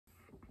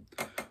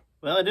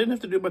Well, I didn't have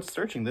to do much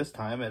searching this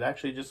time. It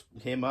actually just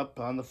came up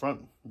on the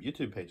front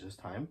YouTube page this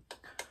time.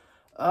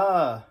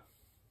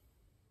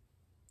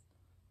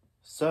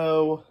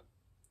 So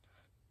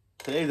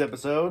today's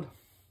episode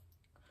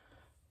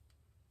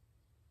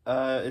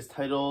is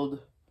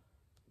titled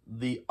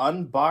The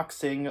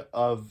Unboxing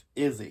of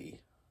Izzy.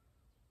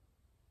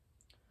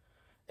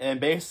 And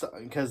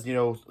because, you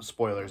know,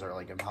 spoilers are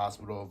like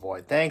impossible to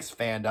avoid. Thanks,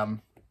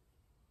 fandom.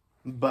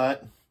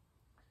 But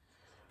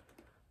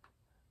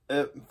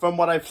from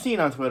what I've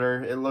seen on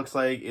Twitter, it looks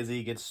like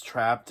Izzy gets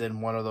trapped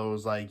in one of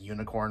those, like,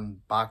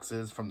 unicorn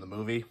boxes from the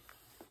movie.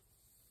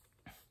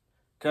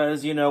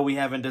 Because, you know, we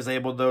haven't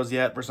disabled those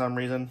yet for some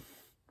reason.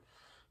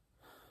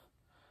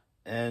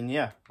 And,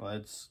 yeah,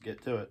 let's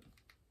get to it.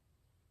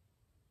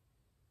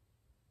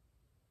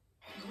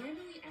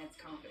 Grammarly adds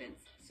confidence,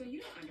 so you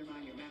don't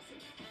undermine your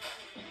message.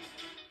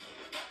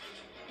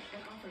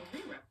 And offers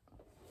rewrite.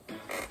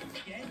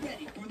 Get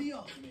ready for the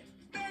ultimate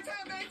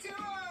Maritime Bay Tour!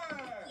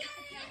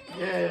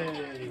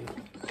 Yay!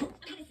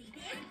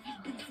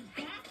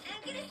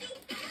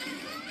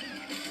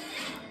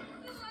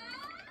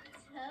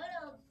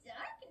 Total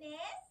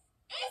darkness.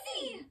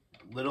 Izzy!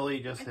 Literally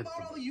just I hit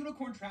thought all the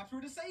unicorn traps were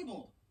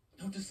disabled.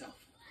 Note to self,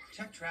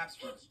 check traps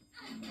first.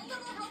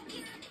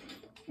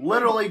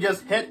 Literally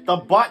just hit the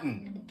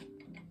button.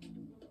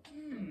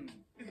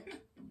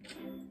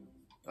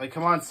 Like,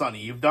 come on,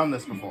 Sonny, you've done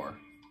this before.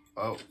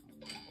 Oh,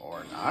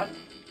 or not?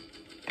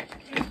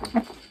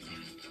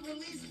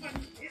 Release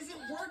button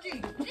isn't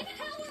working. Then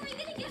how are we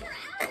gonna get her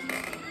out?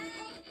 Fine,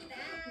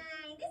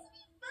 this will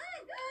be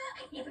fun.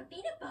 I've never been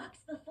a box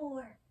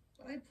before.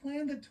 But I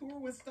planned the tour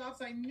with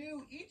stops I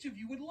knew each of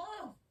you would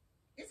love.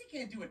 Izzy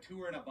can't do a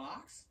tour in a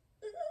box.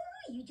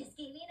 Ooh, you just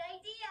gave me an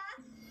idea.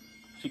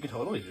 She could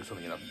totally do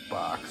something in a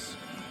box.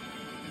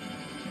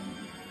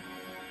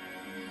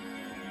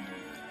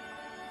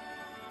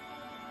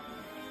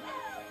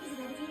 Is it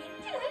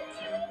levitating? Did I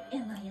do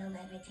it? Am I a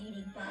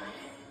levitating box?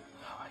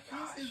 Oh my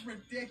gosh. This is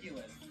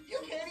ridiculous. You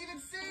can't even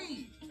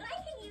see. I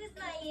can use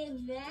my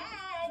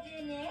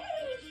imagination.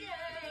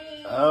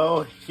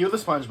 Oh, cue the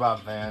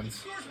SpongeBob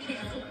fans. Tour's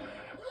canceled.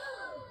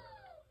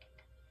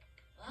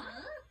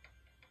 Huh?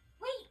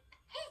 Wait,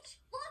 Hitch,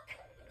 look.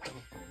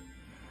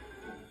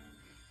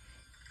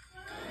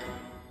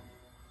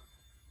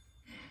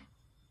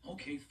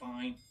 Okay,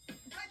 fine.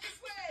 Right this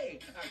way.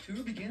 Our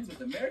tour begins with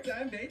the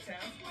Maritime Bay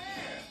Town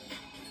Square.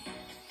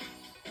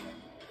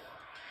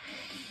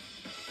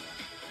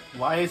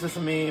 Why is this a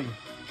meme?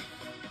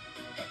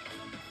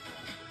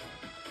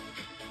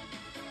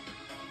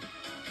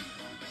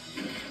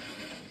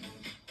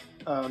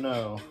 Oh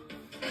no.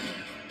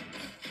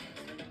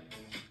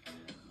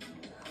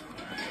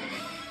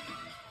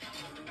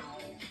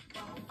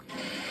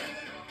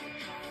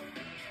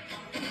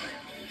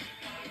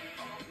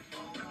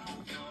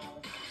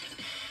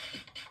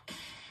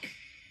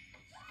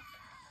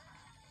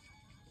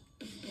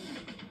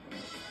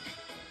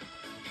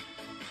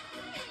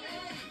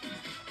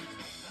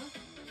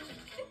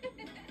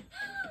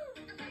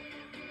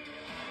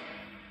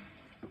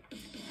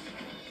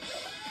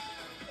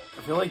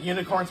 I feel like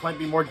unicorns might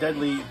be more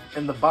deadly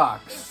in the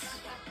box.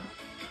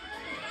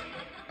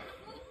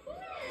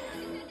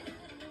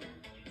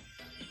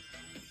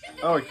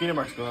 Oh, her cutie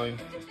mark's glowing.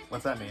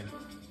 What's that mean?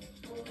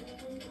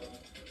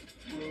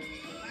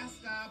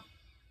 Last stop,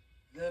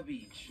 the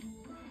beach.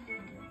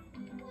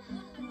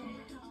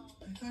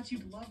 I thought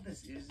you'd love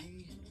this,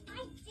 Izzy.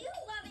 I do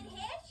love it,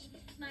 Hitch.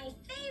 My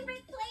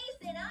favorite place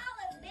in all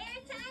of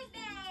Maritime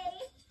Bay.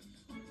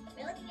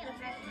 We're looking at a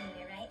parking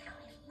meter, right? Oh,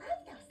 I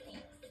love those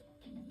things.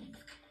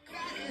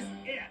 That is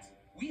it.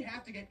 We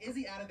have to get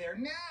Izzy out of there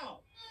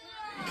now.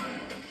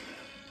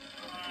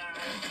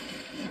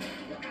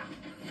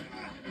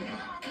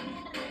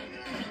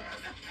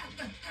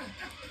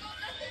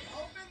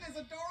 Open this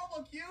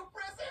adorable cube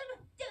prison.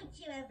 Don't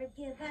you ever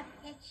give up,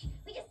 Hitch.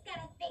 We just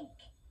gotta think.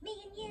 Me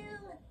and you,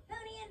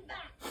 Pony and Box.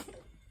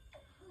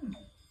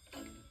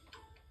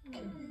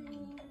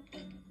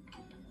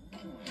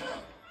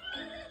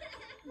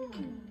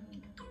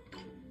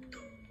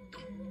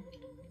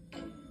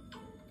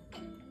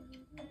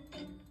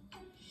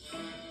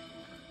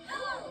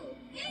 Oh,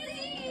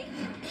 Izzy!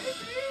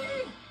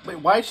 Wait,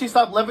 why did she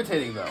stop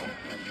levitating though?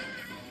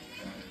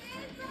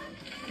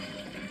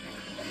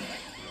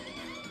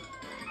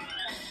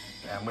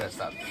 Yeah, I'm gonna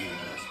stop eating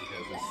this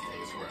because this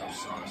tastes gross,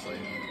 honestly.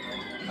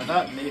 I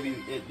thought maybe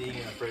it being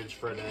in the fridge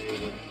for a day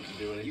wouldn't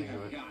do You anything to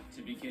have it. got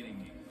to be kidding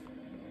me.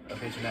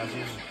 Okay, so now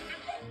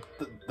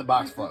she's... The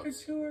box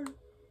floats. Tour.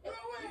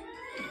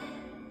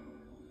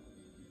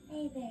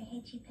 Hey there,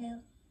 Hitchy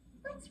Poo.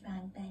 What's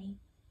wrong, buddy?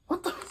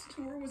 What the... This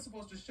tour was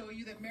supposed to show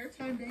you that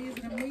Maritime Bay is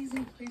an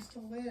amazing place to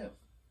live.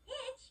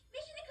 Hitch,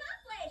 mission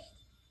accomplished.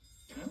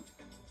 Huh?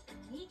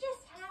 We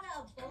just had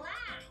a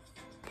blast.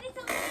 And it's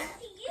all thanks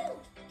to you.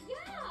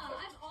 Yeah,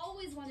 I've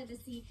always wanted to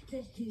see the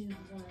Who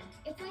one.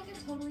 It's like a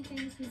totally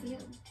famous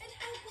museum. And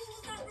how cool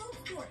was that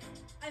rope tour?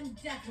 I'm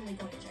definitely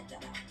going to check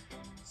that out.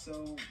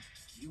 So,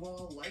 you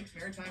all like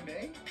Maritime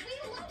Bay?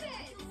 We love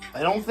it!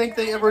 I don't think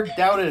they ever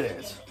doubted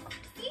it.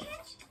 See,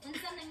 Hitch? When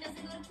something doesn't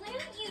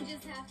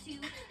have to,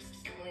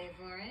 wait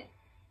for it,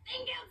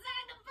 think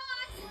outside the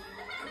box.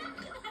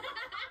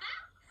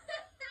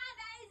 That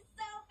is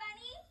so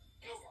funny,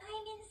 because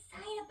I'm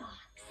inside a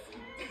box.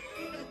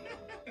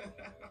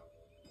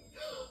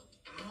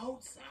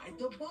 Outside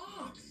the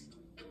box.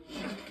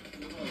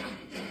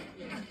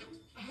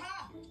 Aha!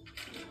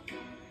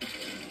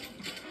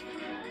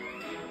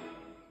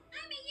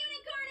 I'm a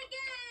unicorn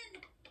again!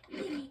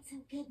 We made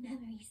some good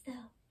memories,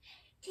 though.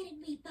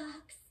 Didn't we,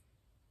 Box?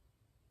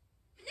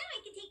 Now I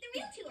can take the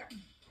real tour.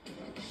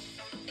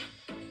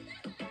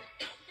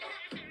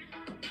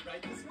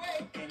 Right this way,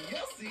 and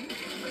you'll see.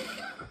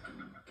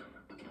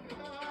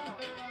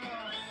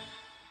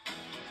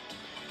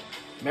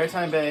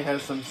 Maritime Bay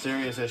has some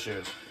serious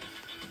issues.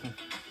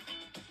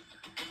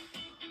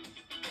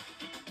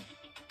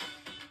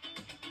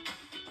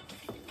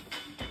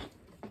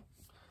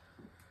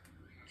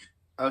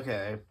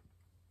 Okay,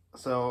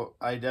 so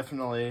I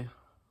definitely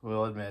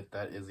will admit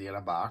that Izzy in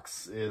a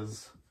box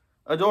is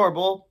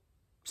adorable,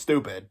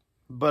 stupid,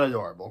 but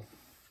adorable.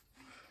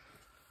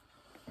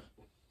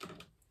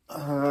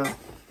 I'm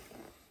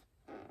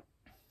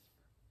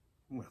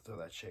gonna throw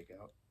that shake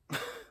out.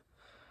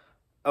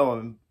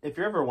 Oh, if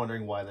you're ever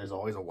wondering why there's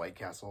always a White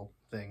Castle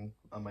thing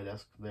on my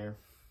desk there,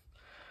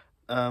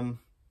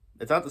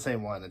 it's not the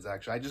same one. It's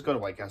actually, I just go to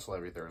White Castle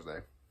every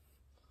Thursday.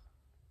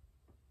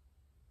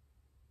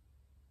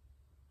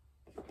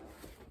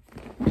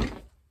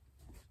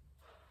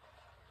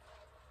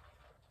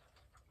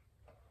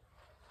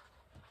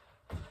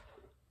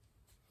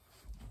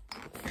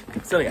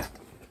 So yeah,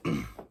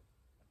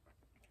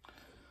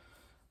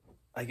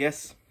 I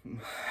guess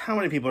how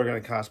many people are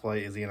gonna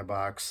cosplay Izzy in a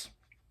box?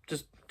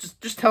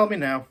 Just tell me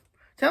now.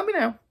 Tell me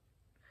now.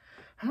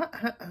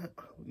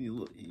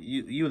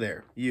 You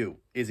there, you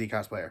Izzy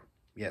cosplayer.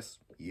 Yes,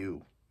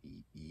 you.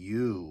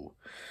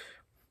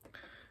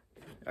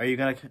 Are you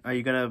gonna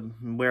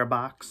wear a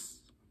box?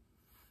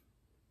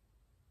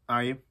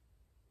 Are you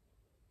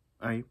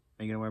gonna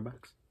wear a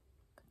box?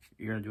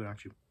 You're gonna do it,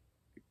 aren't you?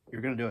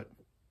 You're gonna do it.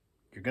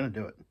 You're gonna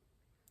do it.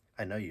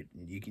 I know you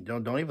can,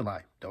 don't even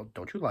lie.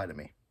 Don't you lie to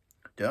me.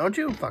 Don't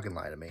you fucking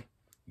lie to me.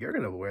 You're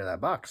gonna wear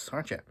that box,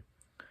 aren't you?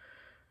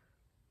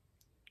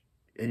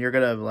 And you're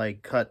gonna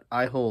like cut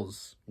eye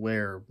holes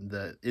where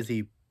the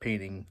Izzy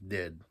painting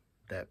did,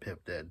 that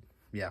Pip did.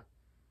 Yeah.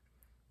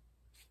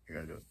 You're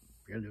gonna do it.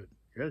 You're gonna do it.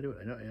 You're gonna do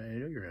it. I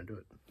know you're gonna do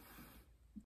it.